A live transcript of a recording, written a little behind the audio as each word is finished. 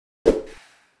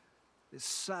This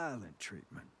silent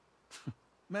treatment.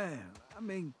 Man, I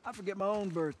mean, I forget my own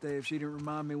birthday if she didn't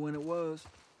remind me when it was.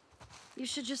 You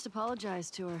should just apologize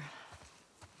to her.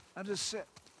 I just said...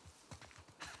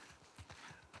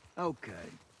 Okay,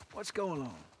 what's going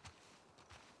on?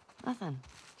 Nothing.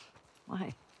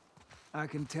 Why? I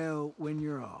can tell when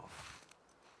you're off.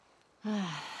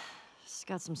 Just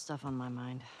got some stuff on my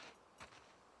mind.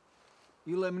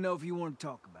 You let me know if you want to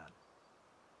talk about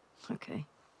it. Okay.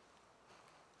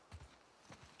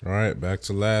 All right, back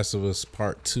to Last of Us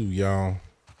Part 2, y'all.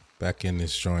 Back in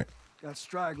this joint. Got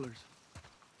stragglers.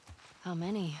 How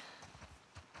many?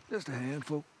 Just a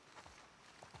handful.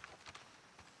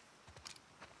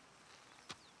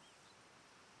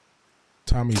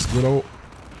 Tommy's good old...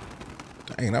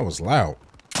 Dang, that was loud.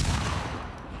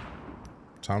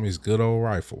 Tommy's good old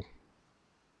rifle.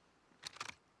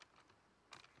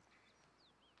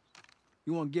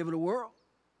 You want to give it a whirl?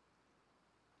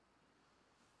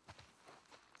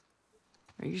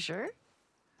 Are you sure?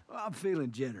 Well, I'm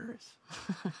feeling generous.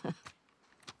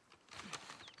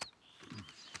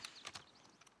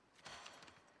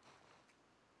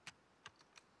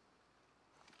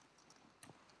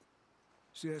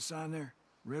 See that sign there?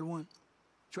 Red one?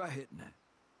 Try hitting that.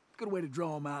 Good way to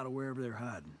draw them out of wherever they're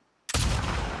hiding.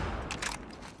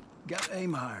 Got to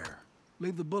aim higher.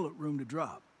 Leave the bullet room to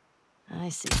drop. I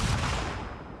see.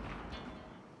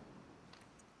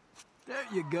 There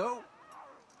you go.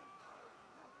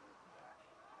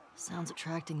 Sounds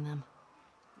attracting them.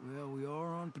 Well, we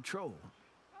are on patrol.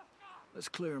 Let's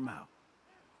clear them out.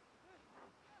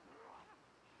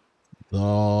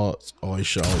 That's I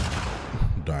shall.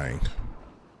 Dang.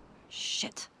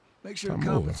 Shit. Make sure to Come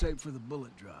over. compensate for the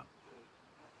bullet drop.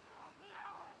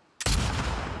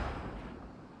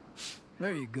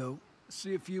 There you go.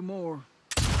 See a few more.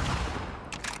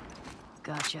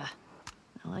 Gotcha.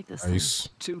 I like this Nice.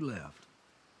 2 left.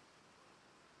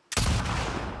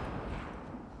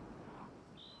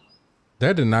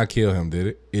 That did not kill him, did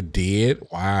it? It did?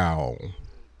 Wow.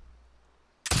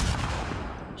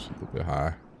 She's a bit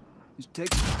high. Just take...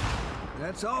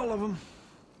 That's all of them.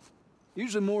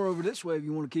 Usually more over this way if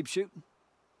you want to keep shooting.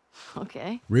 thing.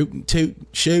 Okay. Rootin', tootin',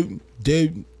 shootin',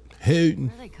 dude, hootin'.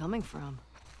 Where are they coming from?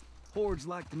 Hordes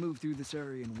like to move through this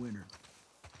area in winter.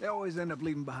 They always end up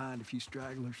leaving behind a few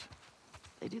stragglers.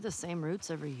 They do the same routes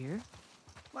every year?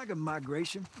 Like a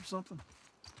migration or something.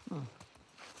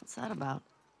 What's that about?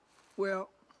 Well,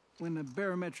 when the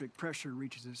barometric pressure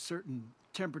reaches a certain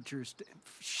temperature...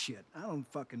 Shit, I don't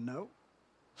fucking know.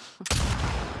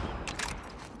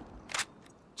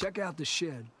 Check out the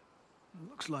shed. It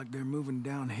looks like they're moving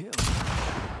downhill.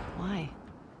 Why?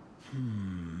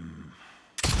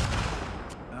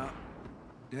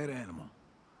 Dead animal.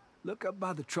 Look up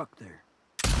by the truck there.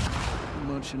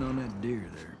 Munching on that deer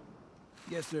there.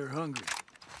 Guess they're hungry.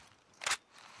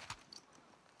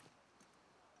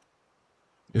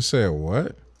 It said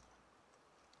what?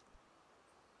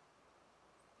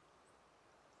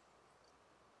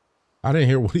 I didn't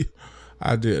hear what he...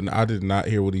 I did not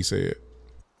hear what he said.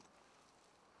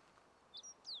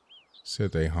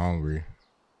 Said they hungry.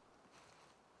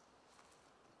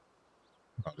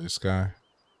 Oh, this guy.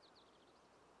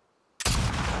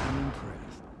 I'm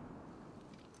impressed.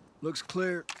 Looks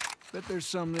clear. Bet there's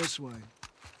some this way.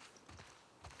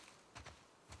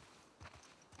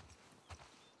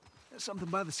 There's something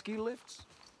by the ski lifts.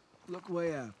 Look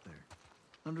way out there.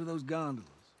 Under those gondolas.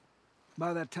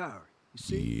 By that tower. You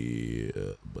see?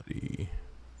 Yeah, buddy.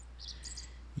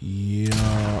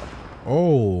 Yeah.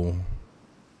 Oh.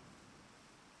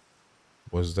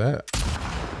 What's that?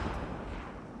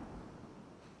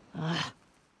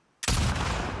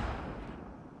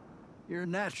 You're a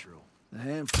natural. A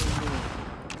handful more.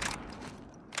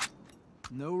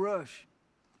 No rush.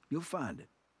 You'll find it.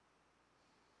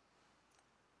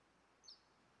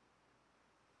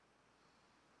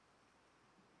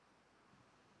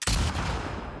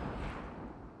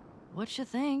 What you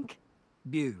think?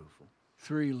 Beautiful.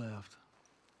 3 left.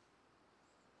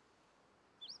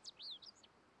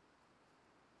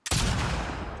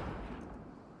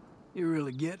 You're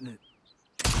really getting it.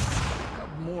 A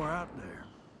couple more out there.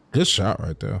 Good shot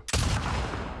right there.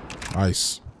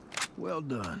 Nice. Well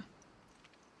done.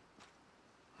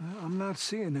 Well, I'm not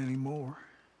seeing any more.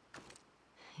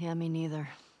 Yeah, me neither.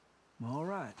 All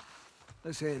right.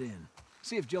 Let's head in.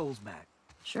 See if Joel's back.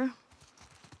 Sure.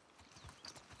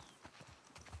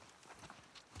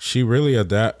 She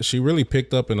really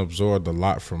picked up and absorbed a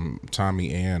lot from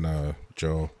Tommy and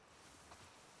Joe.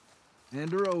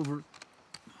 Hand her over.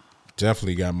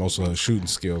 Definitely got most of her shooting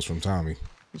skills from Tommy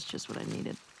It's just what I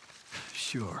needed.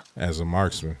 Sure. as a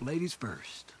marksman. Ladies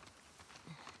first.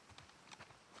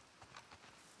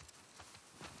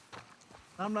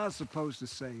 I'm not supposed to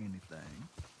say anything,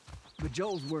 but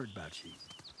Joel's worried about you.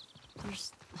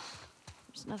 There's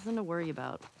nothing to worry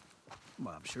about.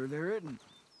 Well, I'm sure there isn't.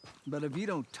 But if you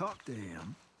don't talk to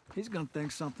him, he's gonna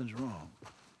think something's wrong.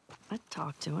 I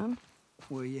talked to him.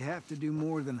 Well, you have to do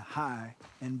more than hi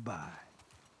and bye.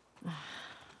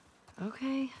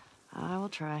 Okay, I will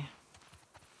try.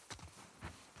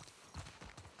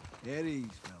 At ease,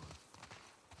 fellas.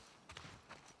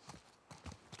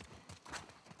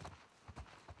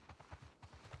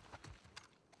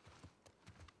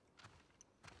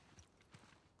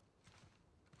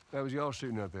 That was y'all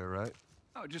shooting up there, right?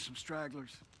 Oh, just some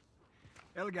stragglers.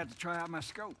 Ellie got to try out my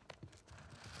scope.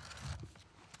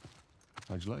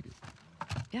 How'd you like it?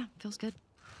 Yeah, feels good.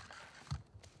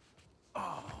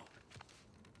 I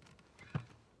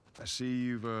see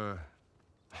you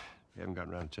haven't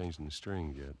gotten around to changing the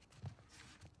string yet.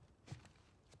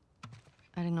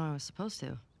 I didn't know I was supposed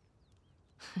to.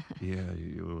 Yeah,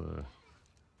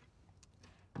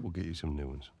 we'll get you some new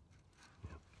ones.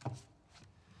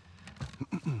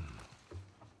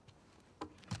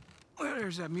 Well,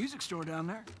 there's that music store down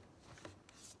there.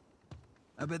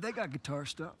 I bet they got guitar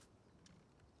stuff.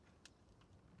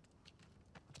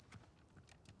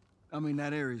 I mean,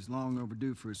 that area's long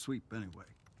overdue for a sweep anyway.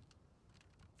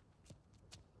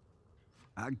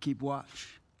 I can keep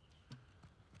watch.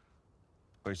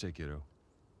 What do you say, kiddo?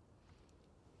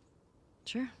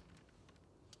 Sure.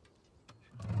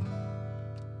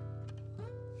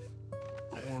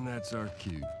 And that's our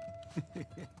cue.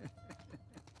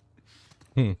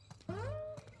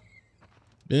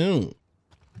 Boom.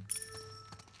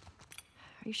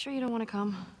 Are you sure you don't want to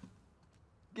come?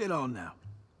 Get on now.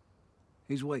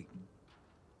 He's waiting.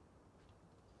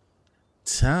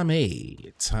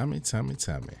 Tommy.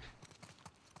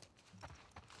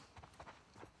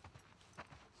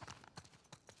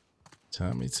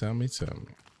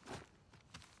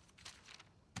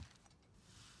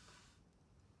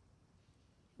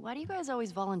 Why do you guys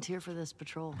always volunteer for this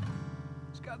patrol?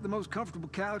 It's got the most comfortable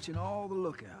couch in all the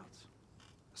lookouts.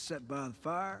 I sat by the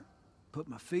fire, put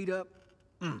my feet up.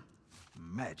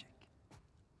 Magic.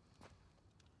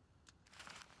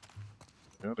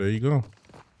 Yeah, there you go.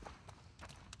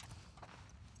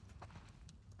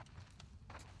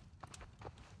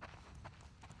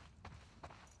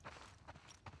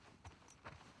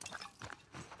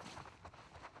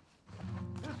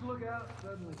 This lookout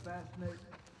suddenly fascinates me.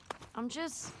 I'm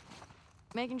just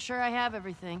making sure I have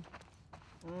everything.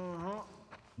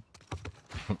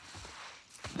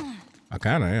 I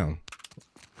kind of am.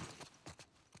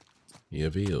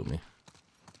 You feel me?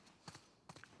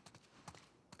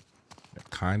 That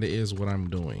kind of is what I'm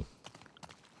doing.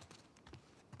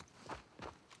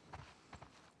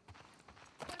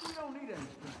 You don't need any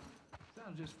strength.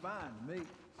 Sounds just fine to me.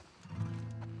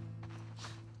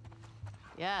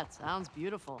 Yeah, it sounds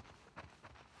beautiful.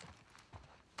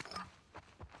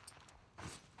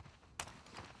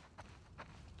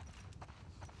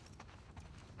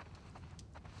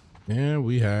 Yeah,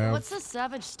 we have. What's the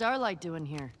Savage Starlight doing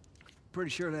here? Pretty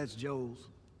sure that's Joel's.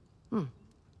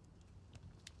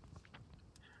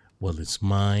 Well, it's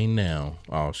mine now.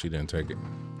 Oh, she didn't take it.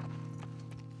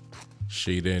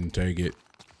 She didn't take it.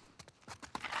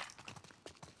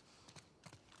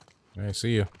 Hey,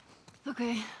 see ya.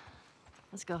 Okay,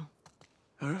 let's go.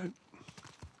 All right.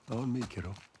 On me,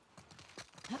 kiddo.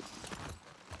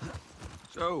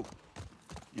 So,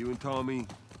 you and Tommy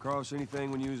cross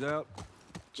anything when you was out?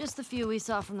 Just the few we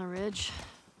saw from the ridge.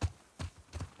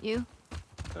 You?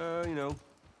 You know,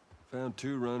 found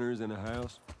 2 runners in a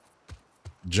house.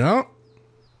 Jump.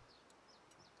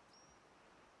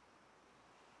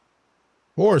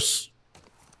 Horse.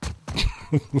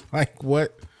 Like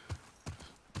what?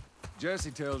 Jesse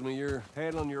tells me you're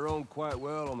handling your own quite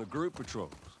well on the group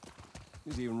patrols.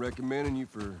 He's even recommending you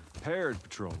for paired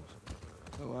patrols.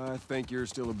 So I think you're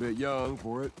still a bit young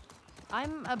for it.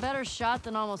 I'm a better shot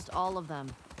than almost all of them.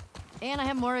 And I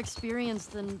have more experience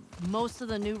than most of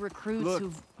the new recruits Look,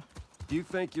 who've... do you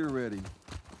think you're ready?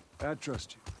 I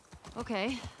trust you.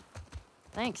 Okay.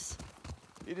 Thanks.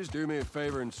 You just do me a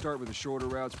favor and start with the shorter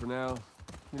routes for now.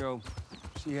 You know,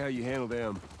 see how you handle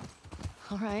them.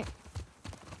 All right.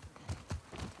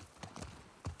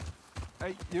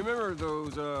 Hey, you remember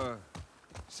those,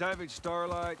 Savage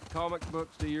Starlight comic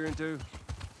books that you're into?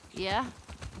 Yeah?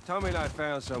 Tommy and I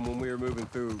found some when we were moving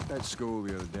through that school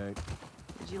the other day.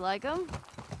 Did you like them?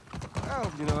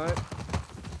 Oh, you know what?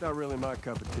 Not really my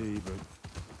cup of tea, but...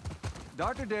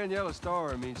 Dr. Daniela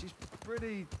Starr, I mean, she's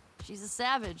pretty... She's a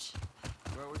savage.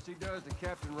 Well, what she does to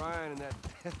Captain Ryan in that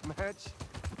death match...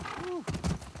 Whew.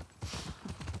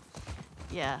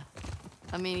 Yeah.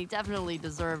 I mean, he definitely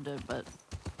deserved it, but...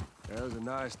 That was a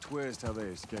nice twist how they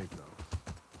escaped, though.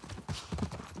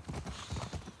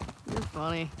 You're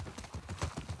funny.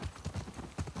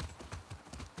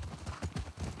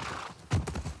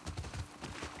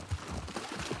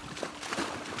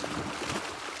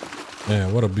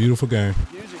 Man, what a beautiful game.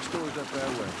 Music store's up that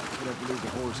way. We'd have to leave the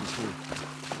horses here.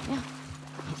 Yeah,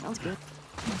 sounds good.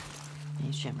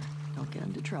 Hey, Shimmer, don't get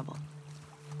into trouble.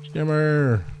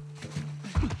 Shimmer.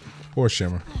 Poor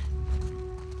Shimmer.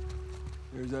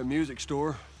 There's that music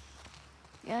store.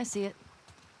 Yeah, I see it.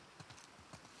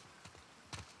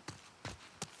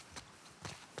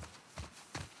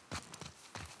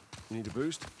 You need a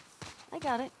boost? I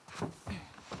got it.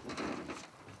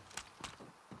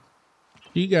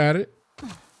 You got it.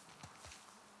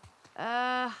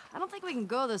 I don't think we can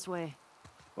go this way.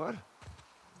 What?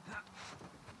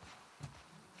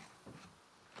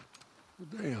 Well,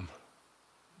 damn.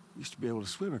 Used to be able to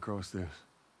swim across this.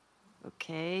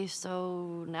 Okay,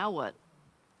 so now what?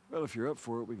 Well, if you're up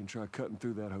for it, we can try cutting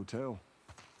through that hotel.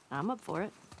 I'm up for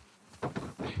it.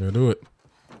 Yeah, do it.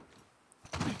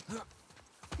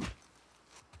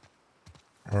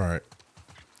 All right.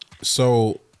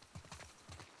 So,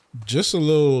 just a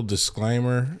little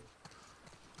disclaimer.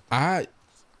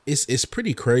 It's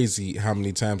pretty crazy how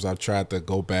many times I've tried to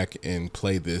go back and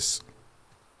play this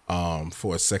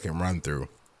for a second run through.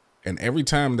 And every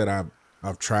time that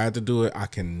I've tried to do it, I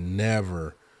can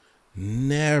never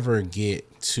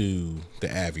get to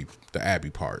the Abby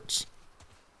parts.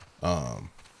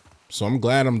 So I'm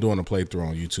glad I'm doing a playthrough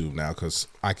on YouTube now, because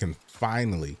I can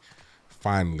finally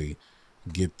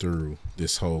get through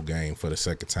this whole game for the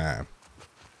second time.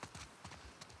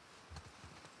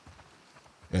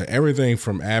 Everything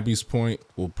from Abby's point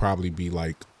will probably be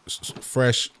like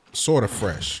fresh, sort of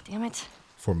fresh. Damn it.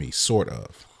 For me, sort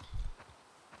of.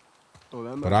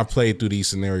 Oh, but I've played through these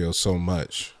scenarios so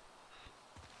much.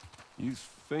 You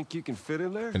think you can fit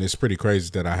in there? And it's pretty crazy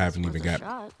that I haven't even got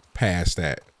shot. past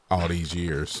that all these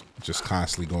years. Just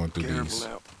constantly going through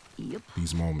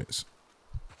these moments.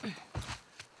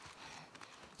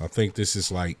 I think this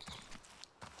is like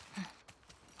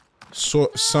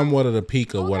somewhat of the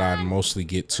peak of what I mostly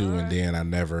get to, and then I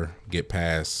never get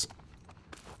past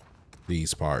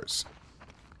these parts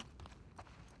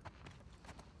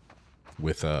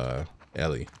with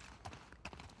Ellie.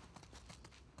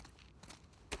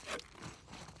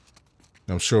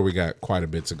 I'm sure we got quite a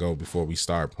bit to go before we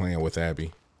start playing with Abby.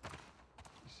 You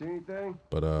see anything?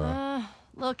 But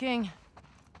Looking.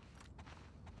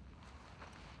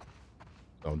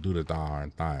 don't do the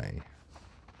darn thing.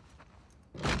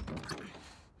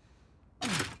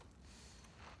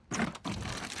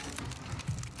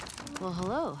 Well,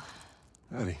 hello.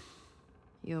 Howdy.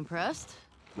 You impressed?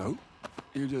 Nope.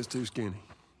 You're just too skinny.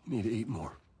 You need to eat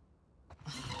more.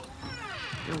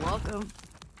 You're welcome.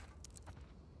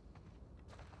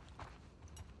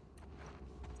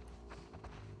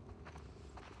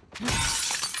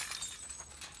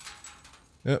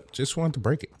 Yep, just wanted to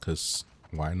break it, because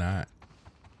why not?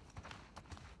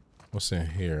 What's in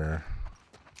here?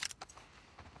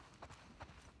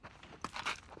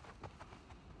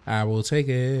 I will take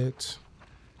it.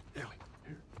 Ellie,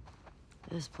 here.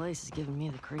 This place is giving me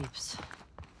the creeps.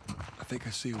 I think I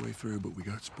see a way through, but we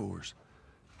got spores.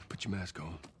 Put your mask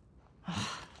on.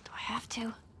 Do I have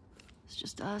to? It's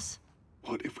just us.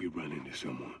 What if we run into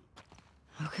someone?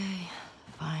 Okay,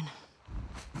 fine.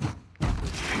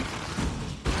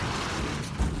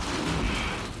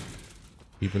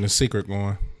 Keeping the secret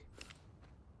going.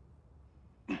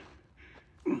 You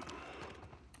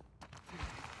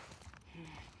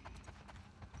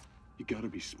gotta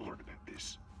be smart about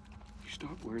this. You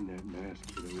stop wearing that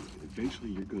mask, you know, eventually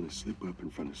you're gonna slip up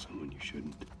in front of someone you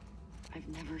shouldn't. I've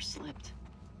never slipped.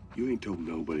 You ain't told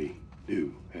nobody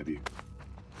new, have you?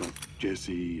 Like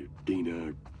Jesse or Dina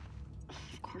or...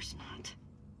 Of course not.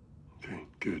 Okay,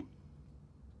 good.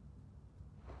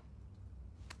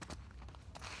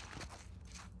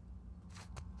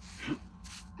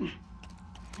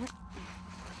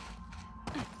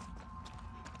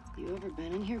 You ever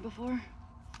been in here before?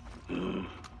 You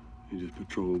just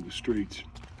patrolled the streets.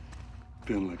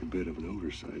 Feeling like a bit of an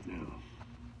oversight now.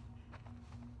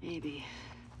 Maybe.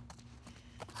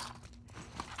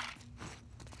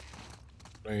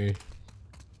 Hey,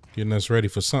 getting us ready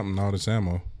for something, all this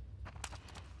ammo.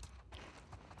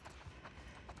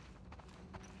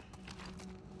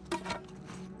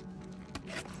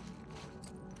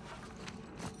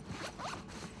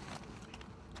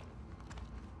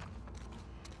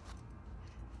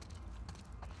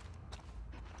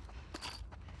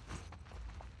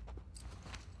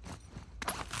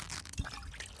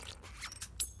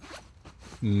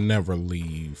 Never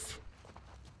leave.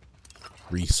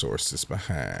 resources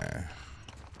behind.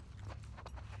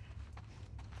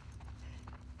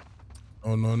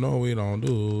 Oh, no, no, we don't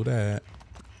do that.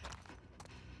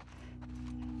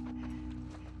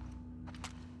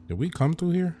 Did we come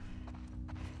through here?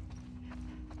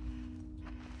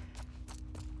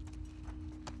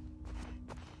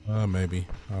 Maybe.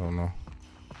 I don't know.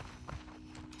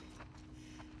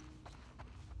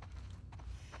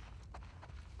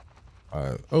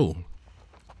 Oh.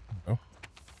 No.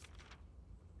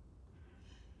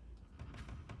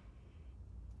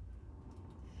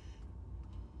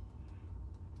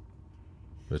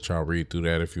 Let y'all read through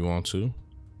that if you want to.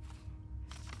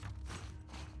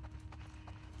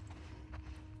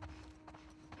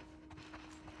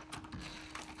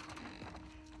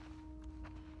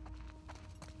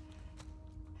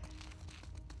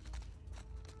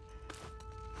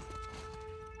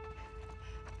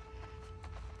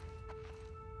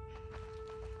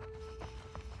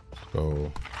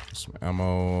 Go some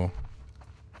ammo.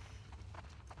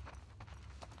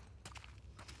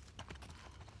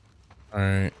 All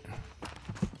right.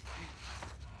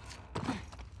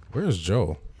 Where's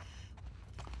Joe?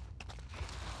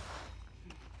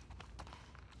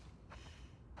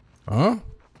 Huh?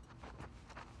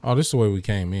 Oh, this is the way we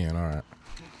came in. All right.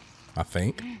 I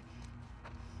think.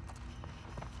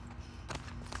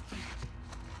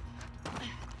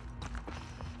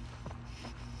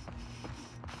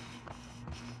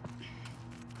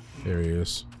 There he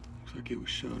is. Looks like it was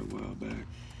shot a while back.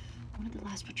 When did the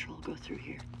last patrol go through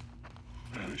here?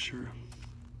 Not sure.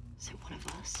 Is it one of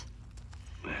us?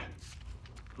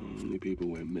 Only people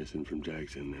went missing from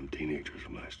Jackson, them teenagers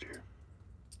from last year.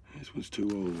 This one's too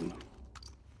old.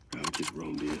 I just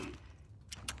roamed in.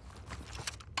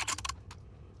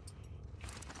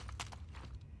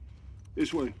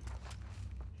 This way.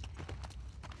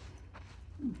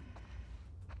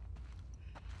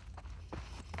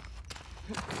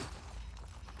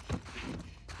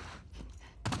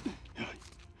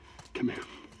 Come here.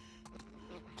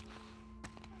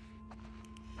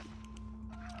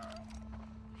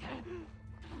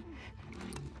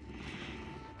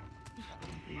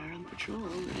 We are on patrol,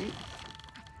 right?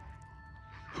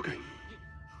 Okay.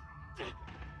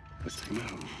 Let's take him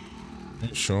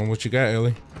out. Show him what you got,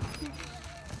 Ellie.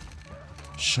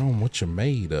 Show him what you're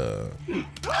made of.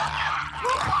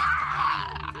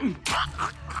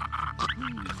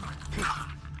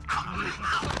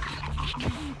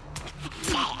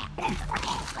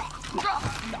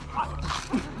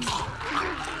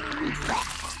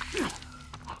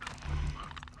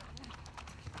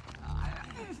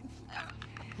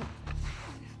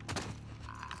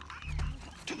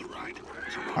 To the right.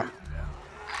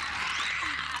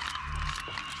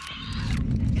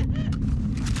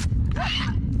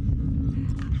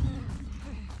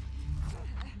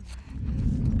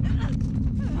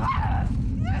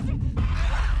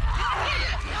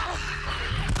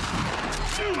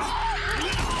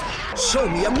 Show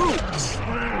me your moves.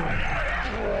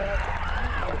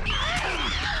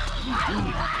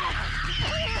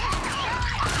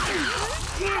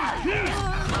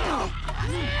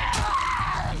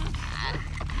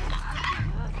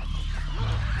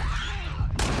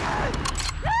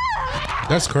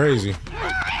 That's crazy.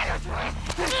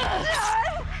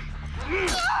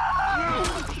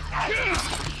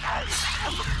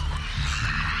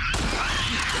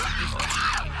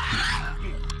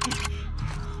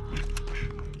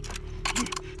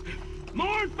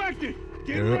 More infected!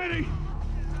 Get Yep. ready!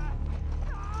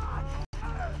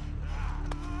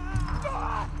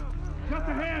 Cut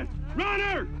the head!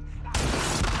 Runner!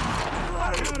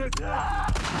 Got it.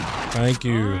 Thank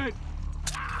you. All right.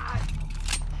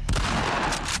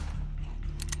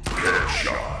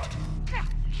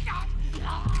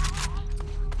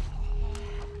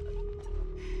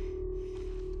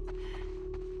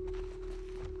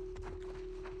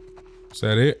 Is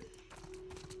that it?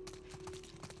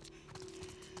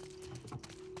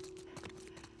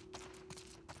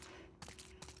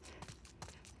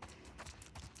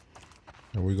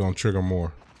 Are we gonna trigger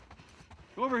more?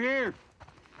 Over here!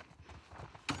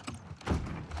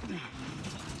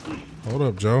 Hold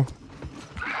up, Joe.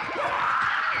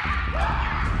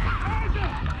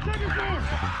 Second floor!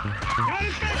 Got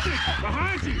infected!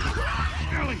 Behind you!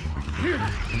 Ellie, here!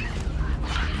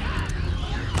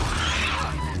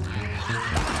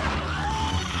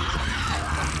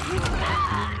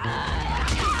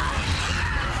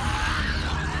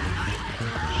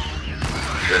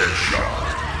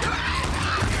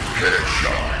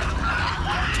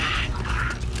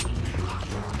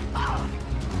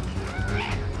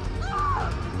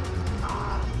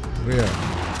 Yeah.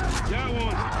 Got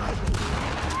one!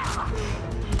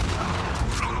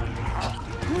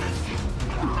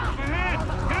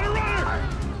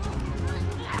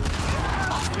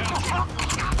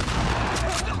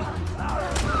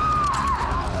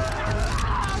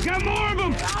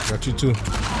 got you too.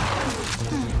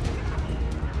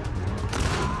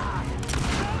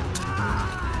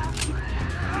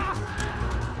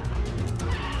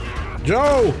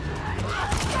 Joe!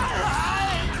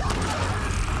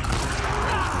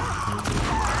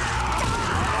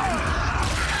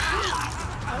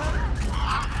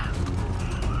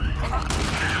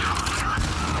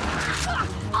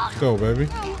 Go, baby.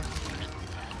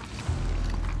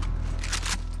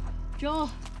 Joel,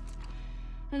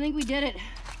 I think we did it.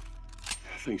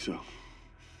 I think so.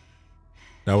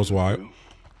 That was wild.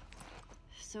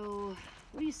 So,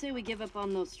 what do you say we give up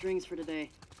on those strings for today?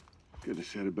 Couldn't have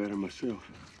said it better myself.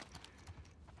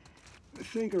 I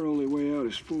think our only way out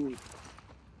is forward.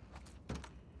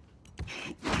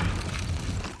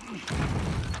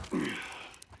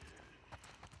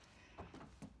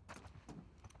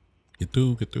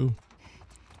 Get through.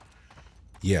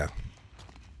 Yeah.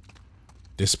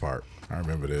 This part. I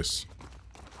remember this.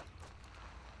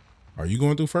 Are you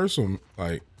going through first or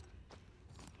like?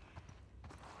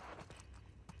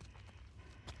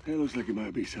 That looks like it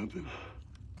might be something.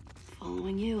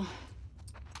 Following you.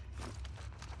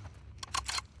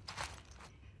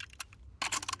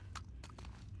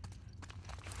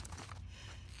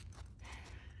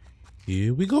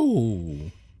 Here we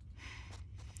go.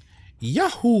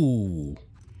 Yahoo!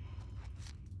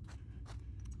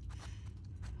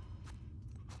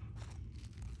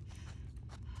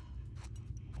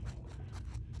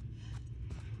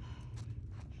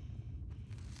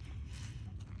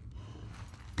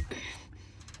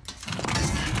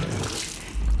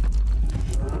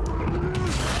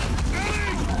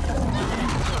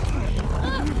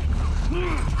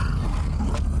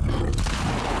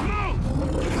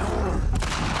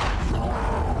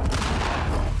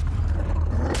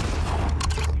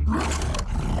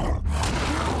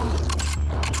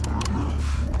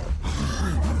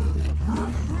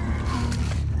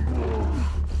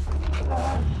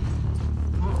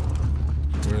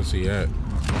 Where's he at?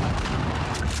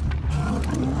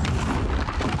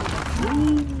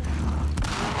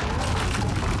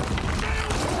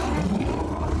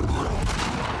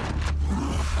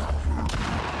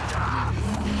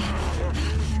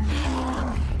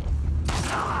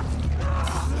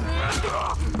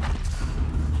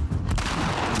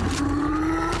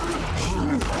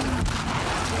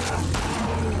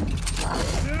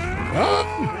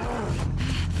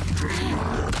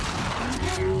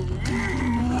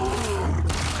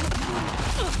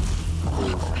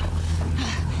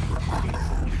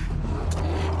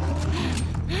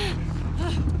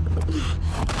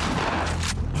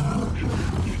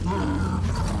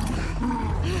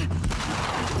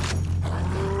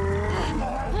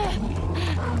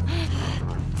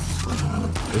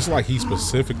 It's like he's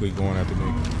specifically going after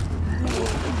me.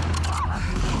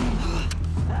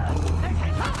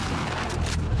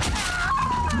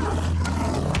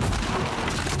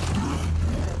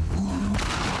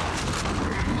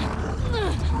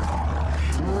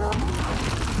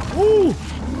 Woo!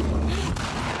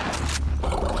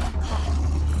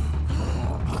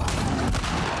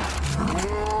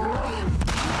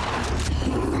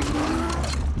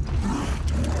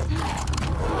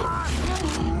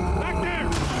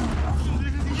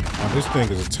 This thing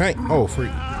is a tank. Oh,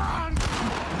 freak.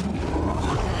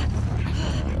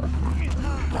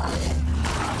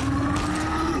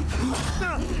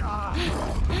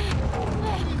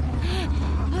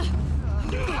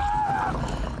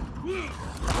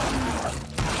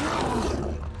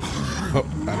 Oh,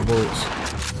 out of bullets.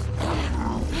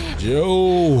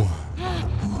 Joe,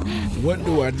 what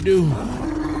do I do?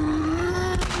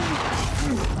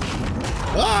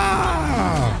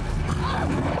 Ah!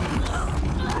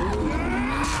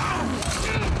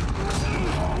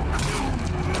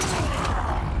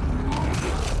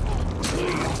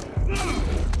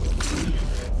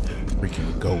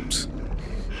 Freaking goat.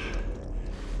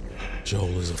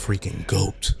 Joel is a freaking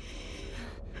goat.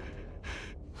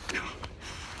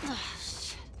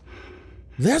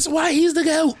 That's why he's the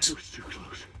goat. It was too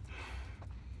close.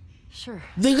 Sure,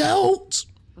 The goat.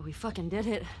 but we fucking did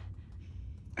it.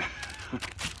 Yeah,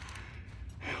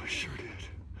 we sure did.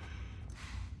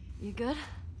 You good?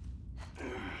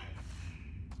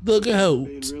 The Being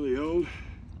goat. really old,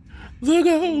 The a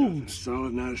goat.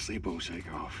 solid night of sleep won't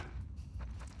shake off.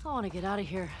 I want to get out of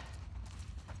here.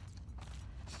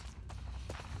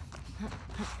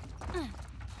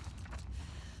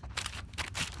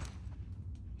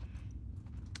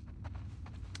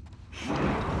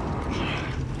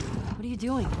 What are you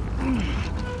doing?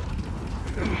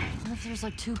 What if there's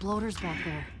like 2 bloaters back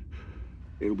there?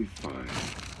 It'll be fine.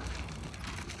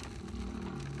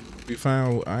 We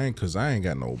found I ain't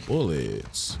got no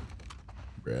bullets,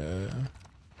 bruh.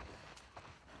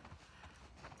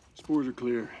 4s are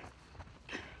clear.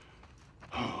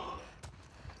 Oh,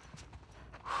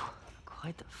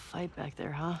 Quite the fight back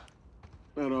there, huh?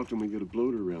 not often we get a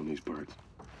bloater around these parts.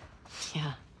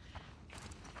 Yeah.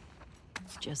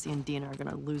 Jesse and Dina are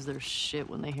gonna lose their shit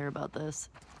when they hear about this.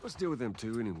 Let's deal with them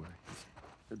two anyway.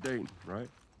 They're dating, right?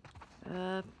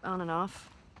 On and off.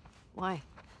 Why?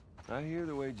 I hear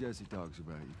the way Jesse talks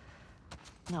about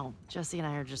you. No, Jesse and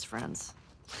I are just friends.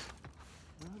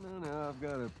 No, I've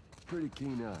got a pretty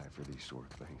keen eye for these sort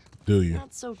of things. Do you?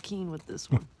 Not so keen with this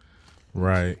one.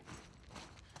 Right.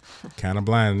 Kind of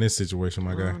blind in this situation,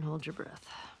 my guy. Don't hold your breath.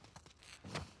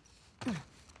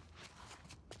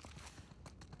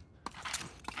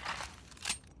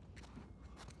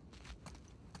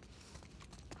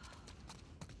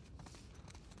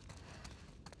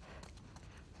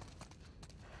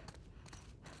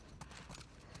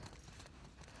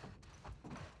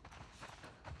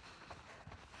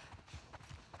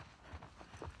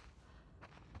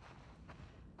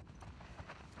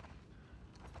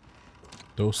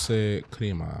 Doce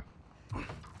crema. You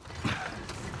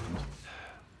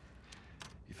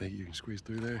think you can squeeze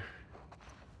through there?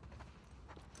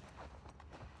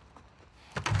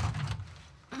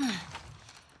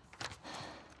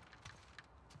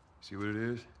 See what it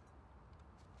is?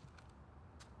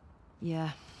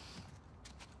 Yeah.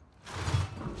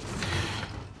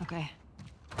 Okay.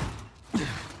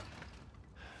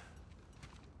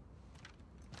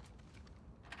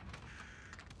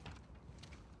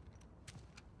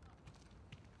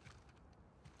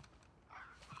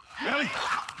 Ellie!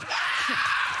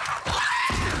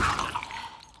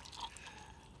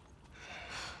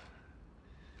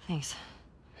 Thanks.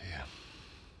 Yeah.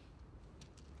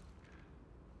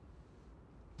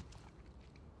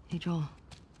 Hey, Joel.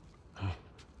 Huh?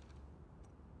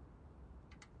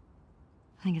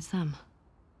 I think it's them.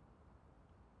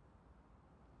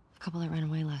 The couple that ran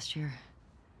away last year.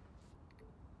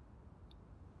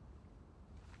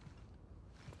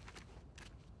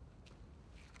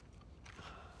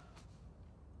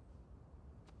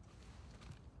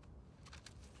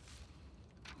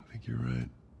 I think you're right.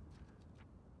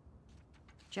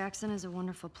 Jackson is a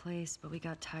wonderful place, but we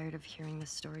got tired of hearing the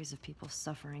stories of people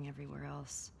suffering everywhere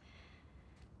else.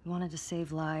 We wanted to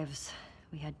save lives.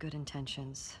 We had good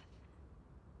intentions.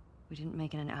 We didn't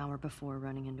make it an hour before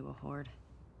running into a horde.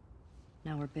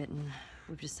 Now we're bitten.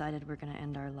 We've decided we're gonna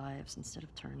end our lives instead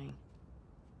of turning.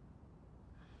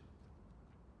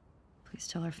 Please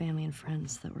tell our family and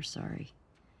friends that we're sorry.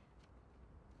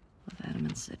 Love, Adam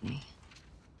and Sydney.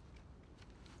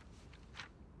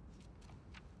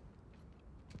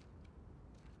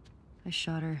 I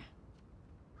shot her.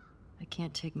 I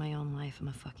can't take my own life. I'm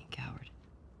a fucking coward.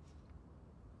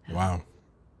 Wow.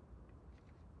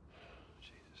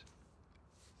 Jesus.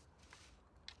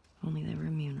 Only they were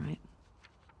immune, right?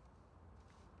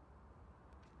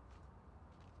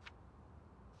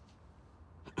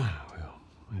 Well,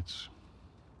 let's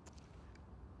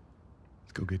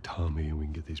go get Tommy and we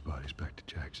can get these bodies back to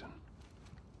Jackson.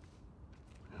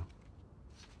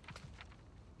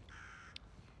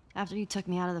 After you took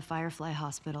me out of the Firefly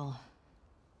Hospital,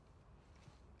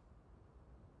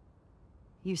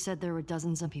 you said there were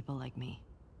dozens of people like me.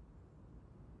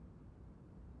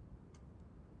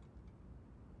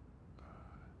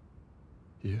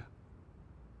 Yeah.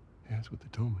 Yeah, that's what they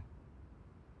told me.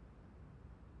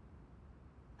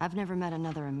 I've never met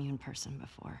another immune person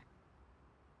before.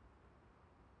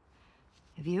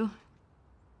 Have you?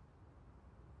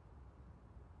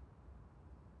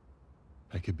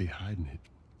 I could be hiding it.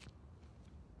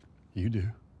 You do.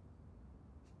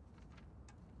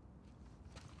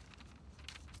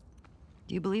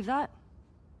 Do you believe that?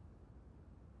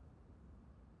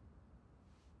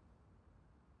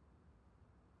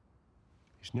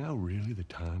 Is now really the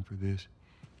time for this?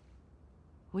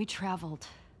 We traveled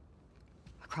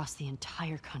across the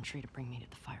entire country to bring me to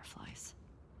the Fireflies.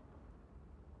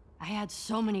 I had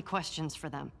so many questions for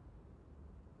them.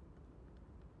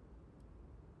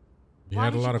 You Why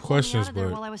had a did lot you of pull me out questions, of there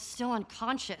but while I was still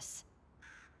unconscious?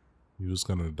 you was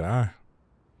gonna die.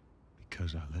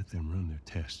 Because I let them run their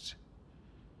tests.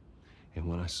 And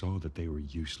when I saw that they were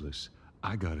useless,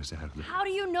 I got us out of there. How do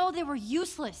you know they were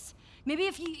useless? Maybe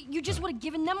if you just would have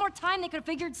given them more time, they could have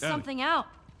figured something out.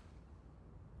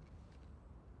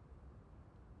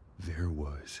 There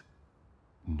was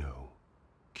no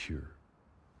cure.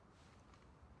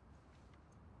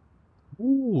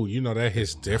 Ooh, you know that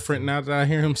hits different now that I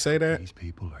hear him say that. These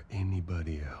people or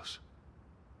anybody else.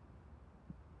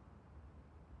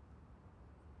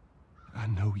 I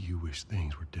know you wish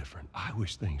things were different. I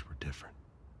wish things were different.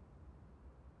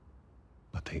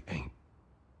 But they ain't.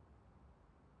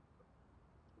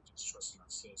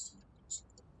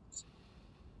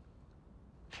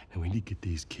 And we need to get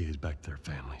these kids back to their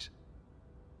families.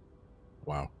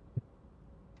 Wow.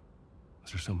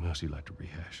 Is there something else you'd like to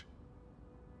rehash?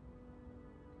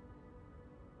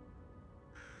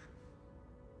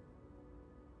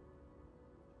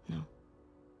 No.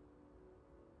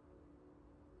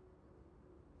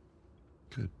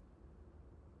 Good.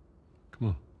 Come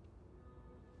on.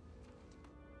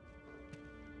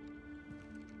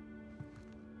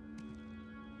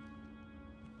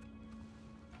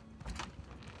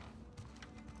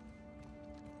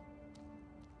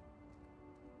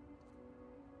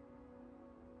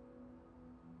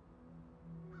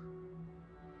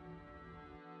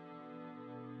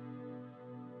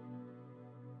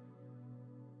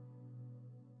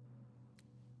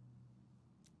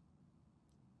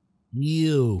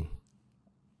 You.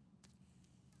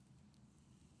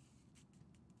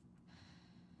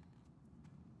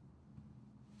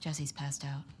 Jesse's passed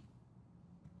out.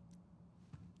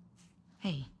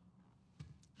 Hey,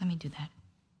 let me do that.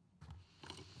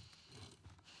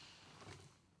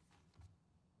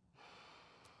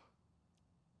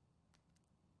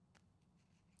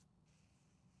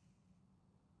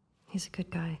 He's a good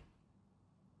guy.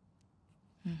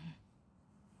 Mm-hmm.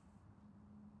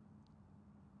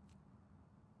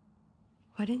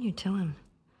 Why didn't you tell him?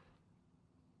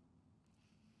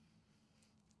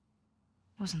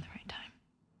 It wasn't the right time.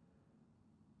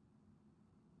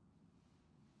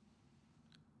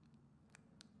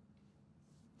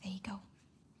 There you go.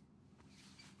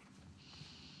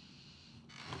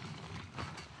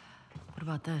 What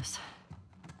about this?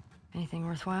 Anything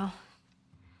worthwhile?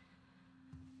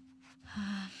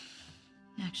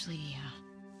 Actually,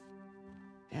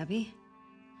 yeah. Abby?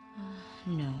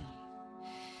 No.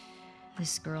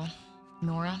 This girl,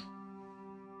 Nora,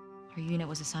 her unit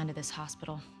was assigned to this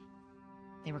hospital.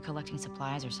 They were collecting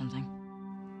supplies or something.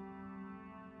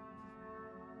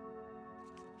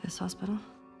 This hospital?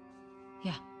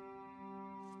 Yeah.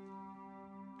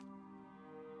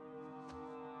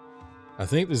 I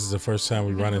think this is the first time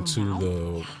we run into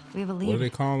the, We have a lead. what do they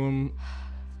call them?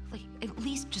 Like, at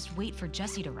least just wait for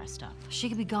Jessie to rest up. She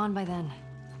could be gone by then.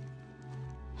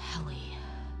 Ellie.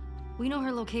 We know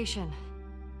her location.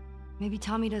 Maybe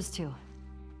Tommy does too.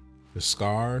 The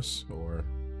scars or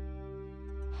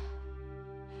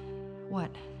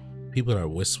What? people that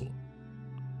whistle.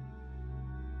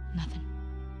 Nothing.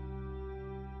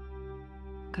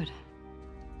 Good.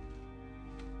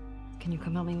 Can you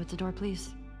come help me with the door,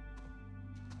 please?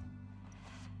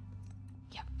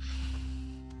 Yep.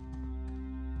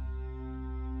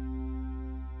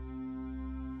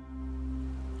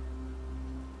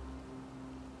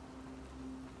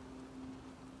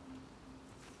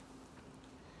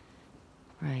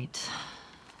 Right.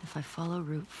 If I follow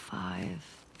Route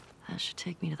 5, that should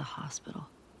take me to the hospital.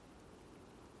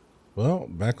 Well,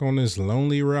 back on this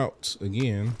lonely route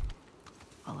again.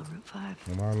 Follow Route 5.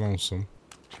 Am I lonesome?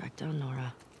 Track down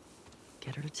Nora.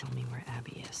 Get her to tell me where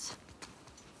Abby is.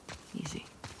 Easy.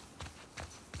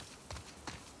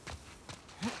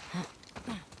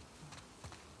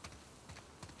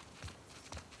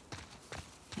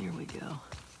 Here we go.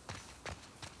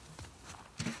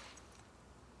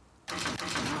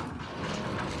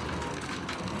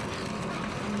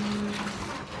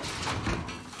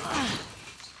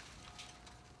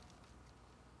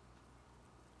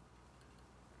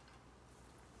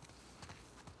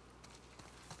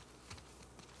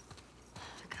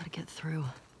 I gotta get through.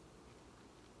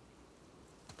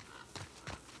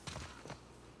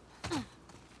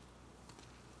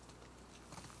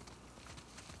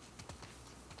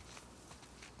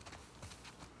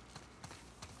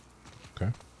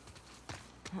 Okay.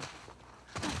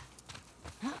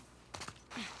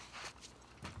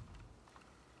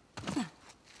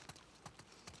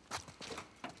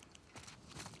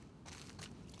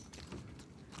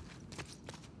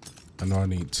 I know I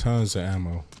need tons of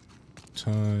ammo.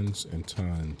 Tons and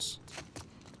tons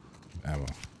of ammo.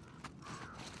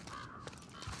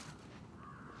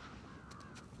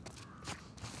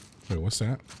 Wait, what's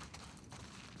that?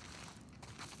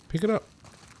 Pick it up.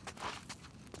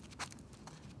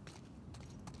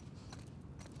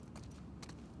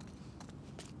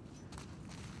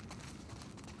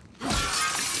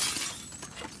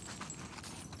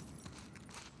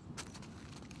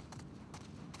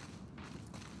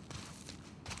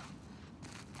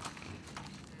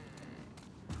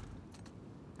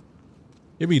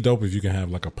 It'd be dope if you can have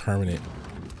like a permanent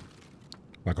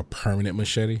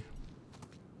machete.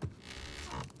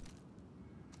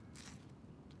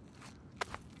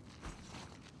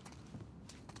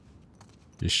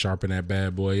 Just sharpen that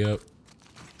bad boy up.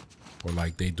 Or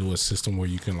like they do a system where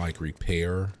you can like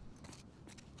repair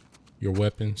your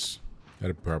weapons.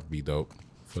 That'd probably be dope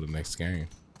for the next game.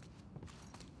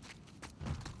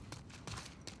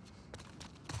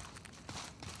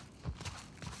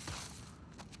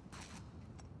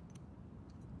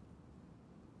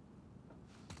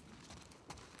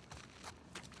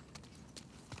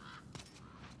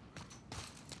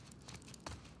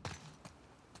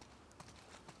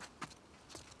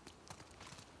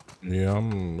 Yeah, I'm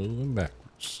moving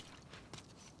backwards.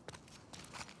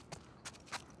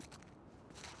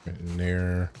 In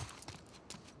there.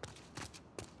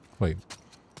 Wait.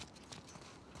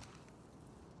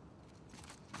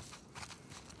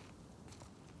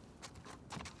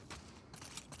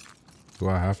 Do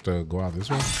I have to go out this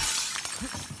way?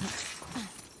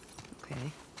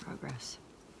 Okay, progress.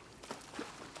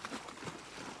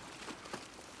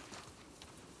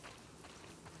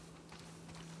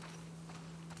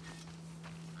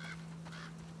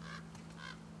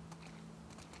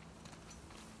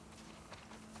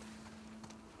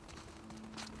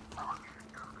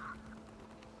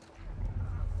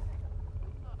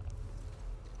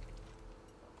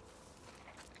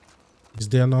 Is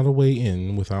there not a way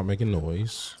in without making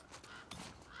noise?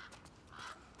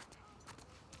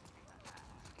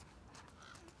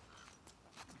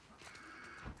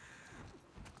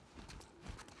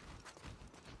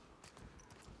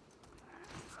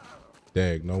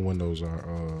 Dag, no windows are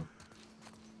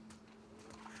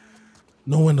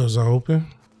open.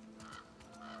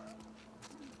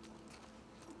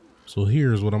 So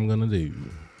here's what I'm gonna do.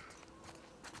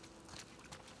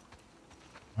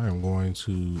 I am going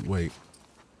to wait.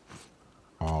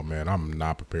 Oh man, I'm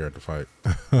not prepared to fight.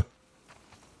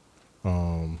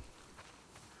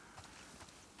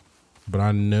 But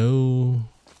I know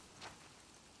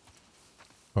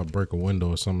if I break a window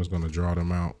or something's gonna draw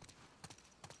them out.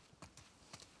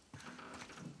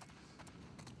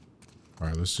 All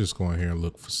right, let's just go in here and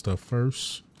look for stuff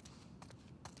first.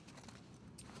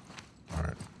 All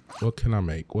right, what can I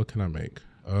make? What can I make?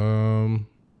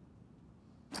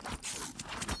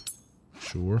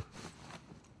 Sure.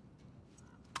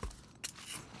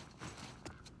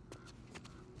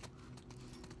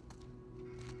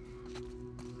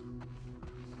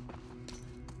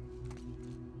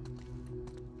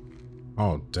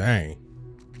 Oh, dang.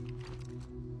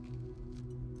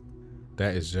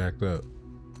 That is jacked up.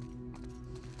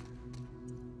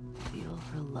 Feel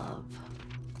her love.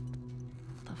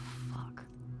 The fuck?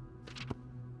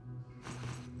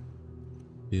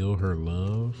 Feel her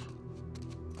love.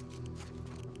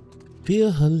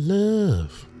 Feel her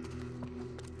love.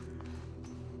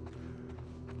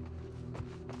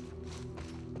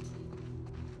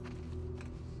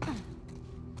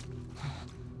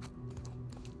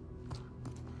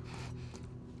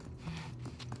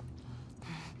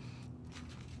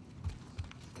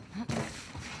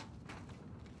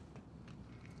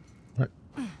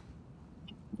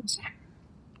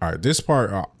 All right, this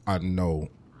part I know,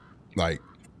 like,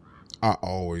 I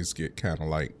always get kind of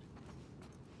like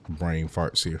brain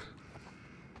farts here.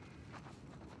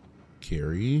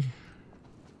 Carrie.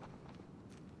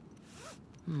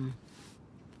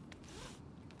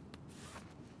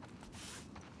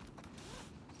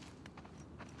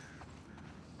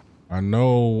 I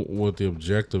know what the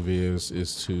objective is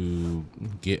to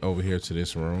get over here to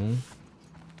this room.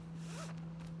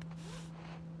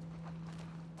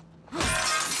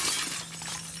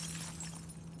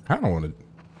 I don't want to.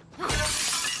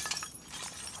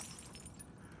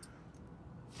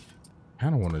 I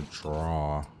don't want to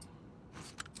draw.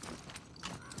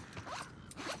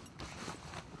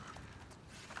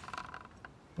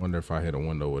 Wonder if I hit a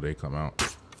window, will they come out?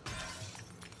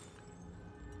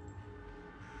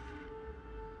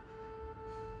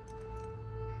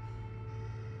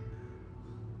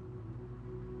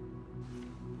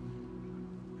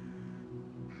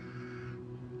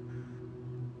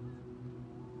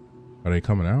 Are they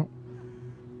coming out?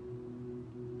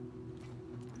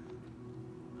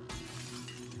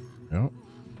 Yep.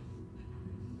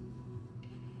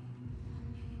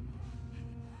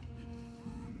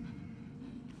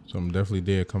 Something definitely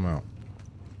did come out.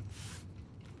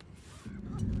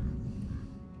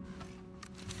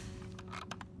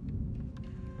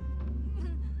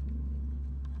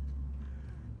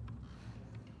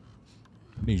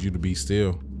 Need you to be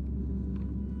still.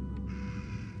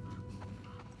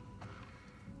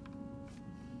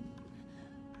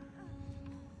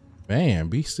 Man,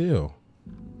 be still.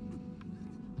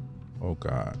 Oh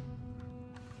God.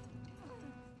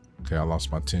 Okay, I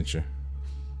lost my tension.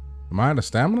 Am I out of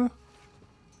stamina?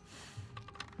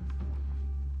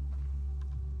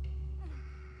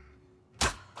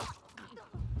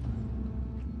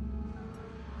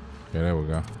 Yeah, there we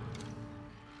go.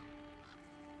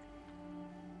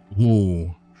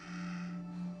 Ooh.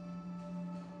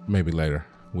 Maybe later.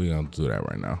 We gonna do that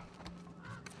right now.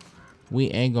 We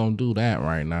ain't gonna do that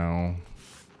right now.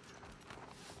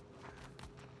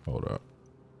 Hold up.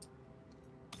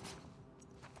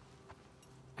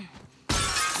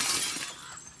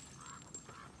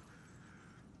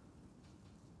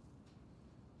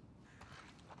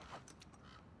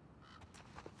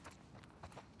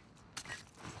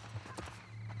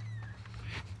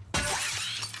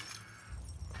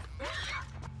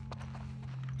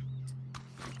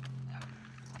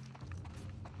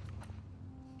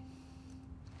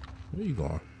 Where you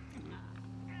going?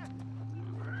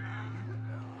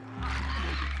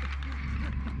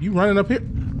 You running up here?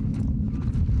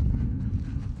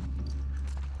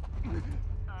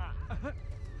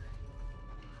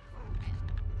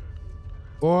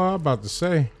 Boy, I'm about to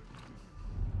say.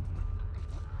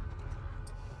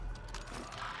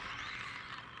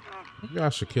 Maybe I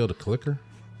should kill the clicker.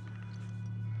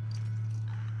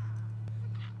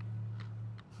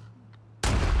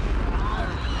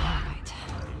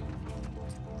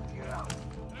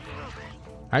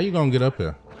 How you gonna get up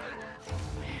here?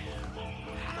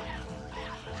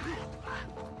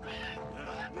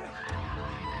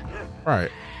 Right.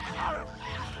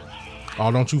 Oh,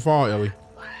 don't you fall, Ellie.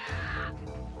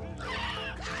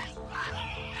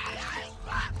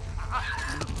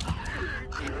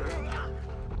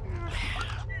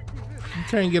 You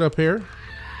can't get up here.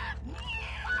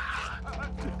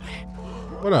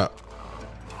 What up?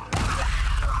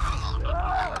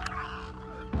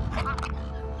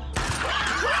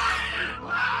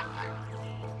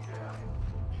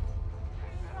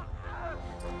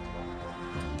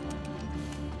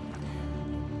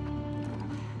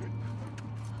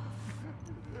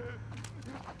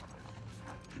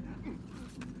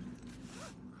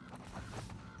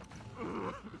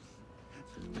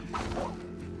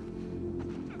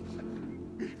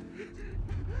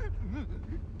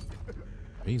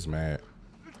 He's mad.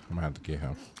 I'm gonna have to get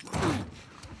him.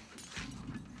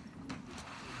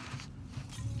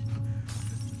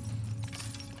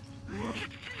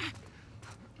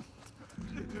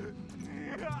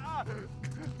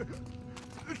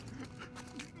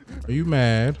 Are you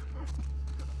mad?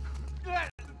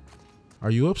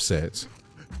 Are you upset?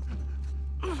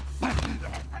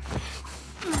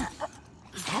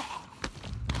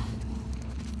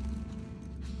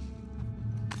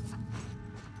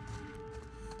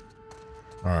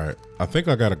 All right, I think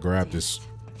I gotta grab this.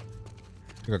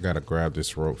 I think I gotta grab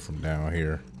this rope from down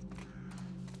here.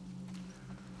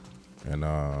 And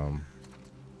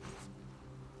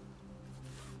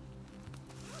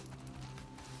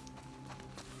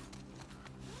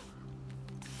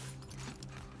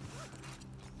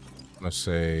let's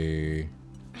say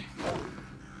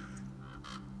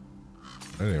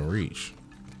I didn't reach.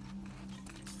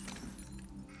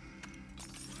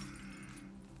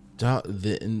 That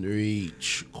didn't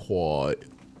reach quite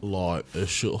like it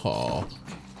should have.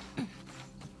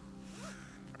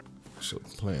 So the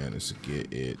plan is to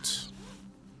get it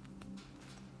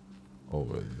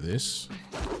over this.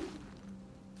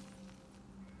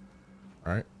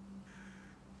 All right.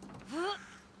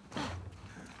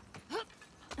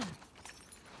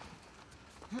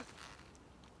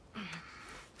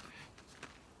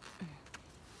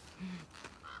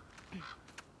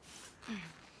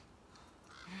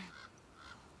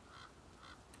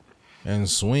 And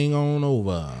swing on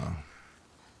over.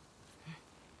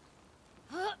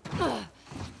 All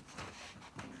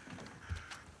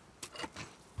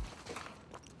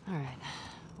right,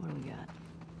 what do we got?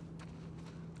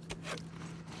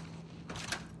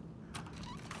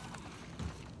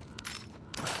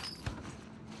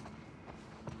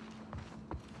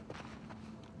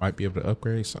 Might be able to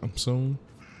upgrade something soon.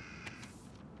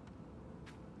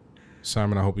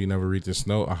 Simon, I hope you never read this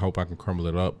note. I hope I can crumble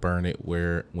it up, burn it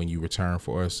where when you return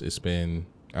for us. It's been,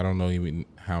 I don't know even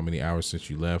how many hours since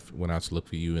you left. Went out to look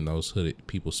for you and those hooded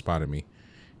people spotted me.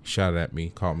 Shouted at me,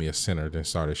 called me a sinner, then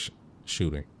started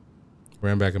shooting.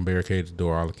 Ran back and barricaded the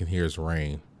door. All I can hear is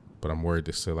rain, but I'm worried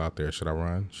they're still out there. Should I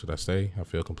run? Should I stay? I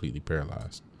feel completely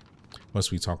paralyzed.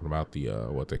 Must be talking about the,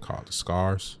 what they call the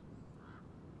scars.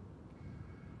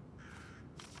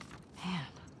 Man.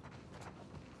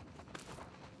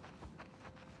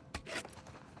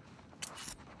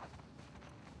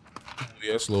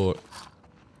 Yes, Lord.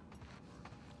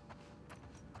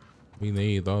 We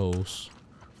need those.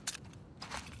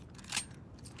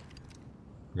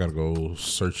 I gotta go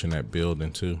search in that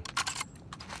building too.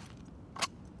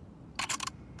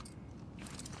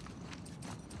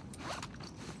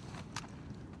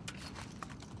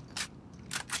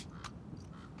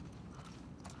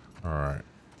 All right.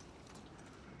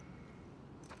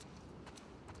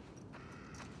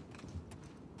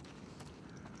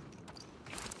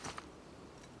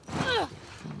 And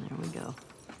there we go.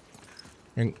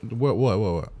 And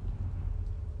what?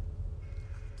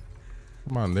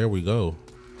 Come on, there we go.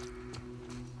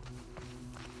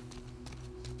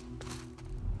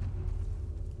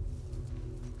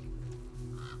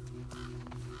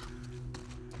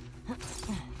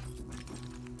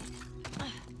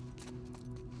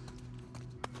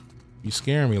 You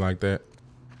scaring me like that.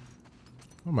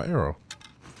 Oh, my arrow.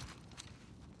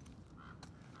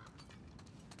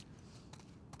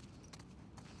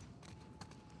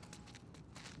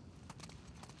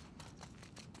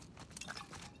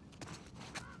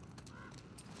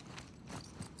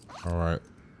 All right.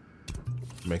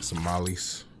 Make some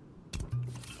mollies.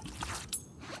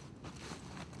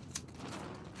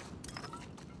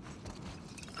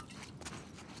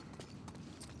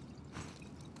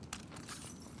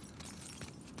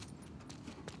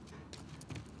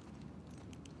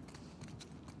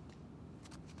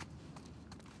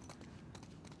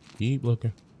 Keep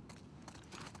looking.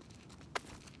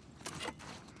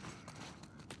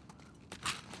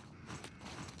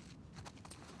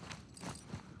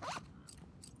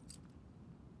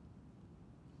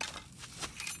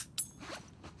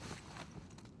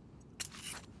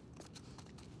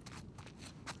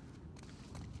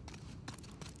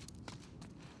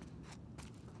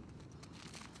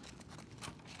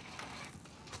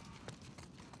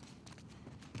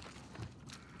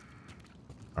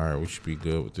 All right, we should be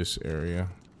good with this area.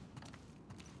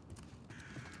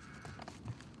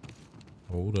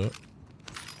 Hold up.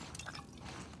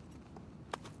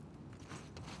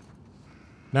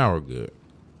 Now we're good.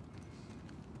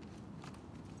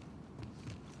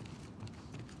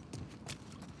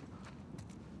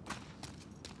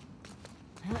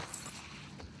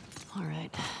 All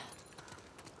right.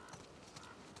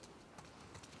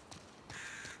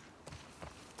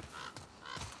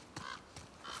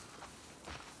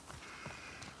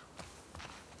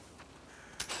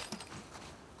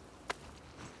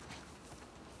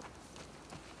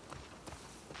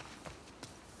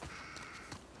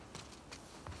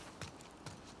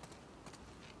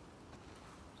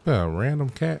 A random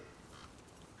cat.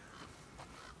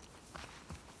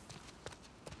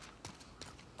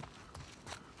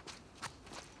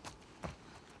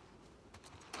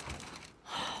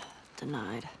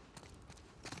 Denied.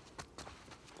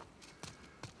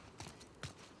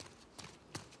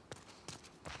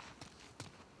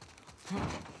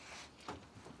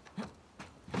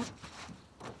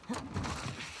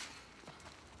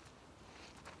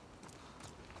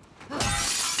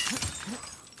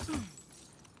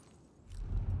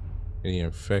 Any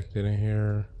infected in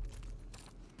here?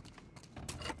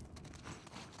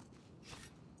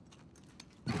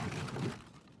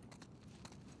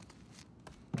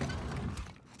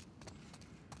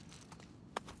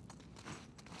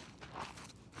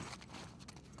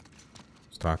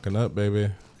 Stocking up,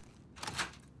 baby.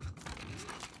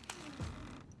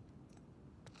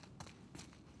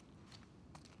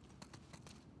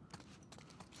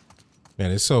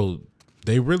 Man, it's so,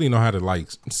 they really know how to like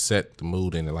set the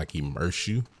mood and like immerse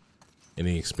you in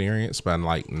the experience by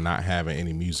like not having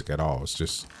any music at all. It's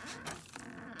just,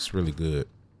 it's really good.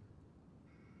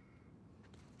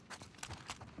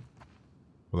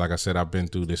 But like I said, I've been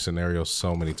through this scenario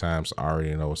so many times. I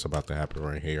already know what's about to happen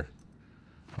right here.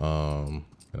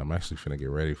 And I'm actually finna get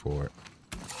ready for it.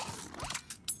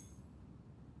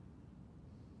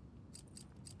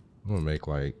 I'm gonna make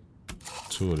like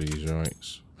 2 of these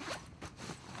joints.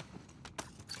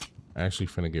 Actually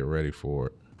finna get ready for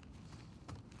it.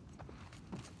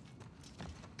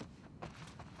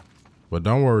 But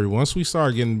don't worry, once we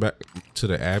start getting back to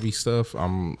the Abby stuff,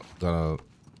 I'm gonna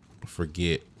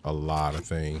forget a lot of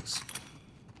things.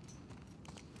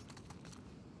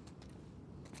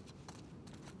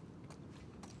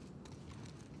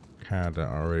 Kinda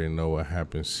already know what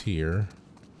happens here.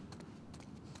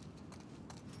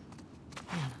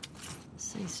 Man, the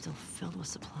city's still filled with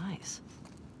supplies.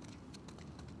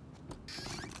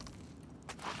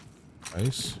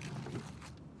 Nice.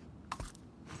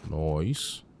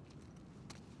 Nice.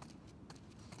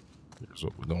 Here's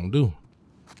what we're gonna do.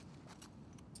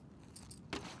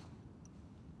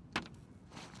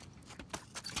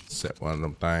 Set one of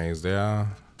them things there.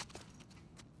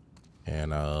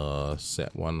 And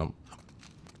set one of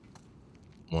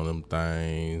them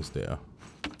things there.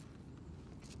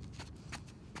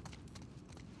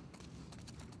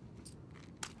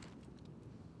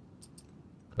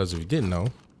 Because if you didn't know,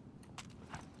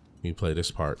 when you play this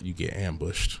part, you get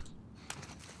ambushed.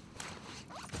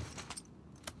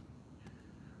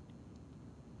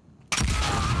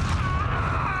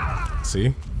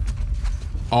 See?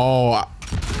 Oh,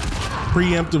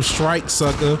 preemptive strike,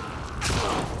 sucker.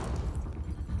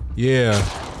 Yeah.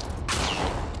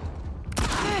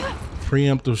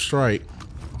 Preemptive strike.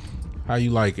 How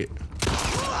you like it?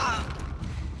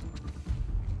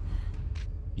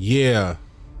 Yeah.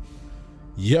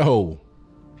 Yo.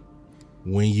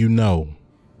 When you know.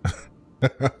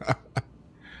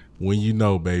 When you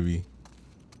know, baby.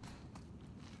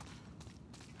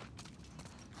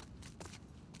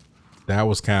 That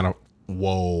was kind of,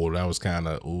 whoa, that was kind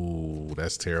of, ooh,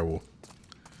 that's terrible.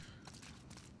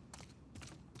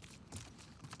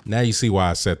 Now you see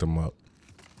why I set them up.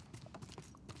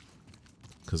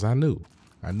 Because I knew.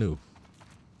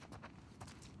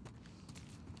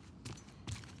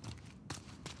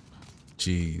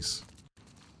 Jeez.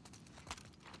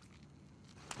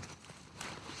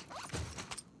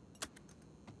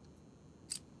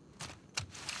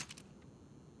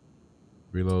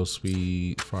 Reload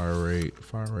speed, fire rate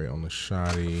on the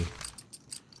shotty.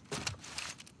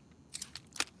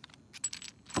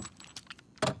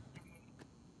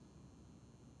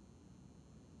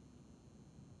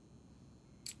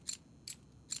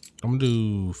 I'm gonna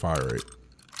do fire rate.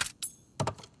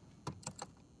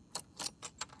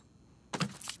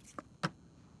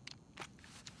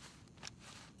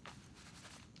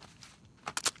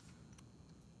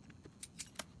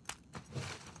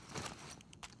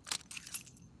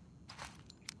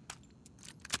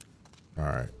 All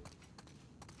right.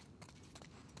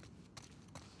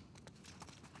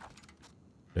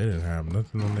 They didn't have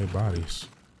nothing on their bodies.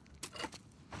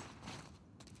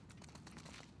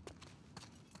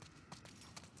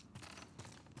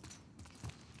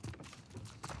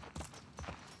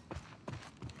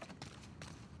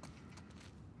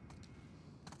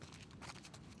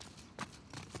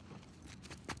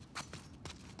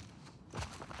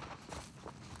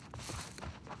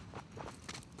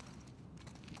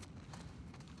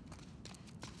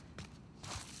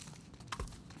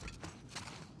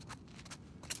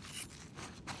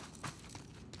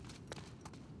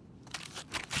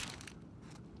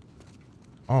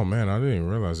 Oh man, I didn't even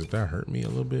realize that hurt me a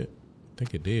little bit. I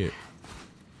think it did.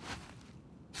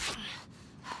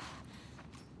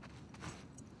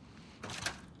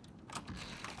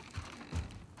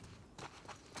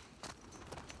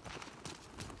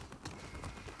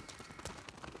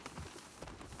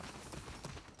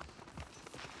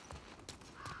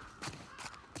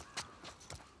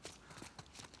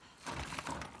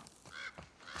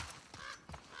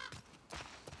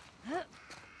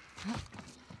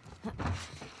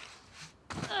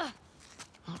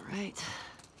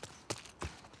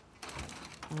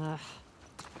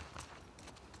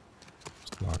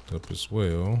 It's locked up as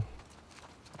well.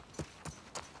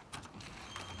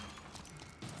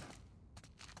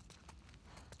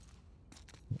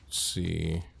 Let's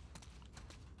see.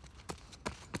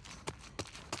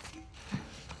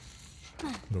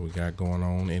 What do we got going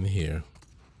on in here?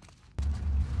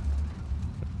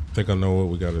 I think I know what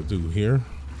we got to do here.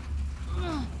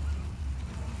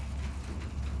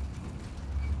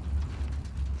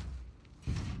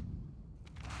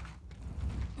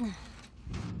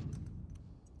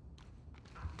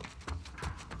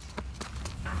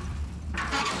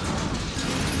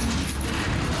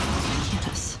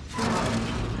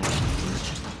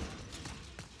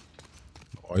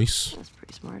 Nice. That's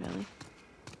pretty smart, Ellie.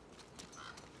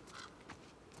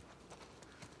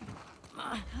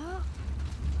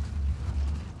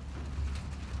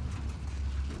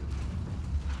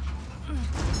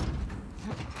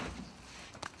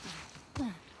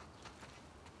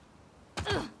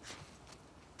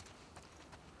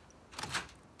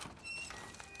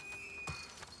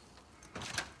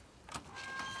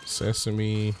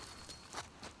 Sesame.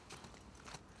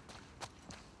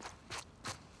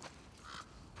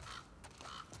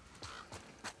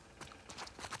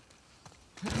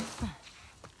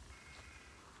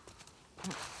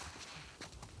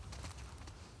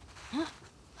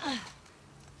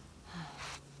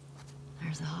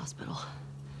 There's the hospital.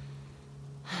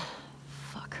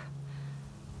 Fuck.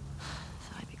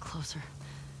 Thought I'd be closer.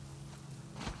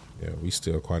 Yeah, we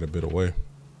still quite a bit away.